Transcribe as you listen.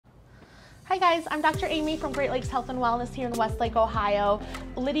Hi guys, I'm Dr. Amy from Great Lakes Health and Wellness here in Westlake, Ohio.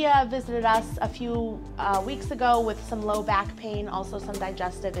 Lydia visited us a few weeks ago with some low back pain, also some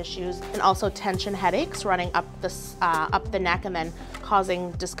digestive issues, and also tension headaches running up the neck and then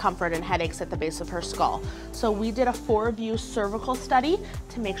causing discomfort and headaches at the base of her skull. So we did a 4-view cervical study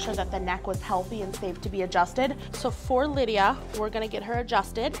to make sure that the neck was healthy and safe to be adjusted. So for Lydia, we're gonna get her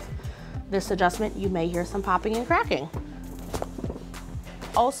adjusted. This adjustment, you may hear some popping and cracking.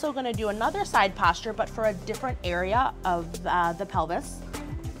 Also going to do another side posture, but for a different area of the pelvis.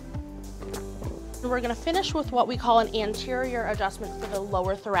 And we're going to finish with what we call an anterior adjustment for the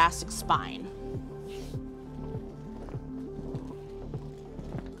lower thoracic spine.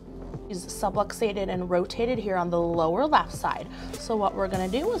 She's subluxated and rotated here on the lower left side. So what we're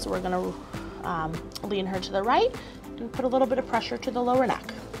going to do is we're going to lean her to the right and put a little bit of pressure to the lower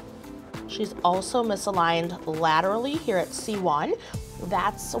neck. She's also misaligned laterally here at C1.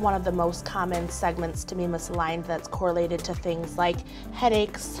 That's one of the most common segments to be misaligned that's correlated to things like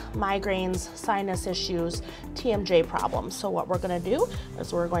headaches, migraines, sinus issues, TMJ problems. So what we're gonna do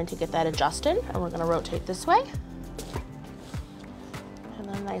is we're going to get that adjusted and we're gonna rotate this way. And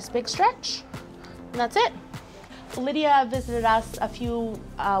then a nice big stretch, and that's it. Lydia visited us a few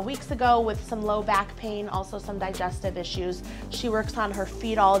weeks ago with some low back pain, also some digestive issues. She works on her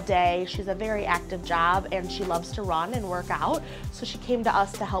feet all day. She's a very active job and she loves to run and work out. So she came to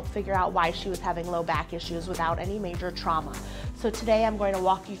us to help figure out why she was having low back issues without any major trauma. So today I'm going to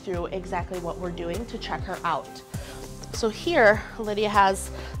walk you through exactly what we're doing to check her out. So here, Lydia has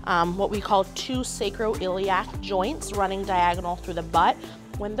what we call 2 sacroiliac joints running diagonal through the butt.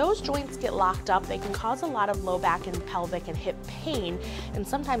 When those joints get locked up, they can cause a lot of low back and pelvic and hip pain, and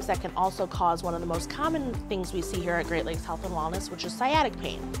sometimes that can also cause one of the most common things we see here at Great Lakes Health and Wellness, which is sciatic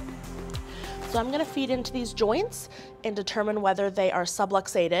pain. So I'm gonna feed into these joints and determine whether they are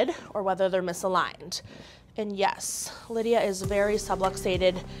subluxated or whether they're misaligned. And yes, Lydia is very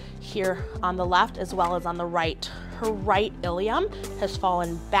subluxated here on the left as well as on the right. Her right ilium has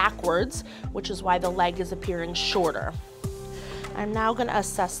fallen backwards, which is why the leg is appearing shorter. I'm now going to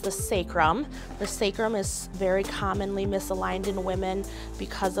assess the sacrum. The sacrum is very commonly misaligned in women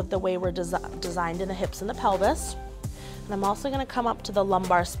because of the way we're designed in the hips and the pelvis. And I'm also going to come up to the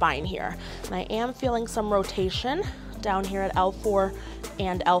lumbar spine here. And I am feeling some rotation down here at L4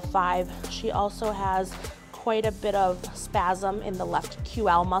 and L5. She also has quite a bit of spasm in the left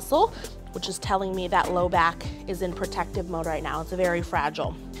QL muscle, which is telling me that low back is in protective mode right now. It's very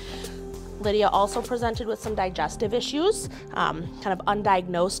fragile. Lydia also presented with some digestive issues, kind of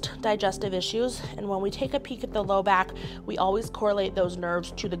undiagnosed digestive issues. And when we take a peek at the low back, we always correlate those nerves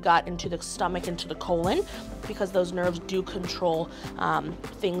to the gut and to the stomach and to the colon, because those nerves do control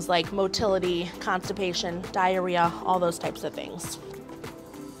things like motility, constipation, diarrhea, all those types of things.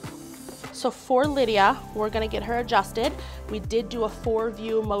 So for Lydia, we're gonna get her adjusted. We did do a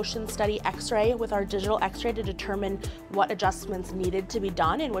 4-view motion study x-ray with our digital x-ray to determine what adjustments needed to be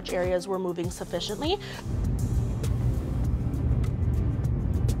done and which areas were moving sufficiently.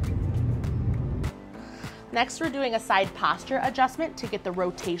 Next, we're doing a side posture adjustment to get the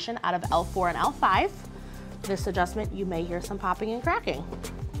rotation out of L4 and L5. This adjustment, you may hear some popping and cracking.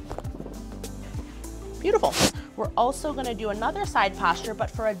 Beautiful. We're also going to do another side posture, but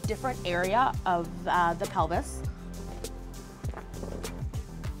for a different area of the pelvis.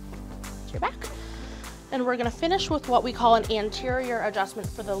 To your back. And we're going to finish with what we call an anterior adjustment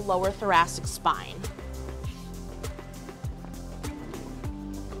for the lower thoracic spine.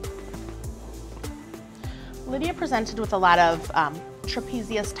 Lydia presented with a lot of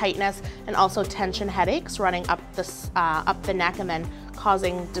trapezius tightness and also tension headaches running up the neck and then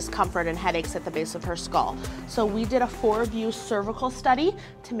causing discomfort and headaches at the base of her skull. So we did a 4-view cervical study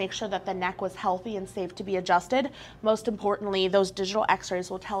to make sure that the neck was healthy and safe to be adjusted. Most importantly, those digital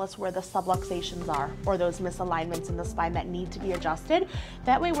x-rays will tell us where the subluxations are or those misalignments in the spine that need to be adjusted.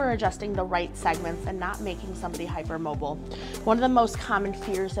 That way we're adjusting the right segments and not making somebody hypermobile. One of the most common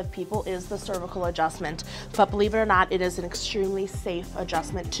fears of people is the cervical adjustment, but believe it or not, it is an extremely safe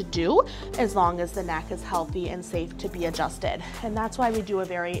adjustment to do as long as the neck is healthy and safe to be adjusted. And that's why we do a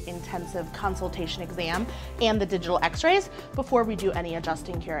very intensive consultation exam and the digital x-rays before we do any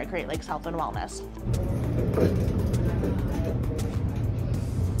adjusting here at Great Lakes Health and Wellness.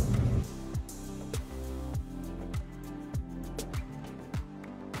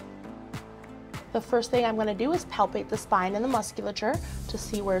 The first thing I'm going to do is palpate the spine and the musculature to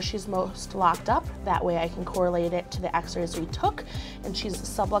see where she's most locked up. That way I can correlate it to the x-rays we took. And she's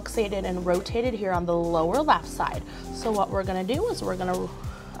subluxated and rotated here on the lower left side. So what we're going to do is we're going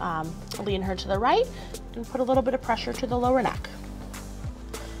to lean her to the right and put a little bit of pressure to the lower neck.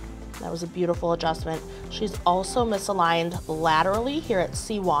 That was a beautiful adjustment. She's also misaligned laterally here at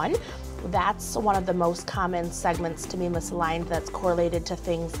C1. That's one of the most common segments to be misaligned that's correlated to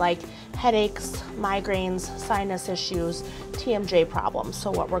things like headaches, migraines, sinus issues, TMJ problems.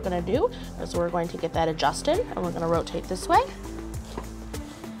 So what we're gonna do is we're going to get that adjusted and we're gonna rotate this way.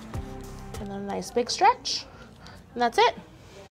 And then a nice big stretch. And that's it.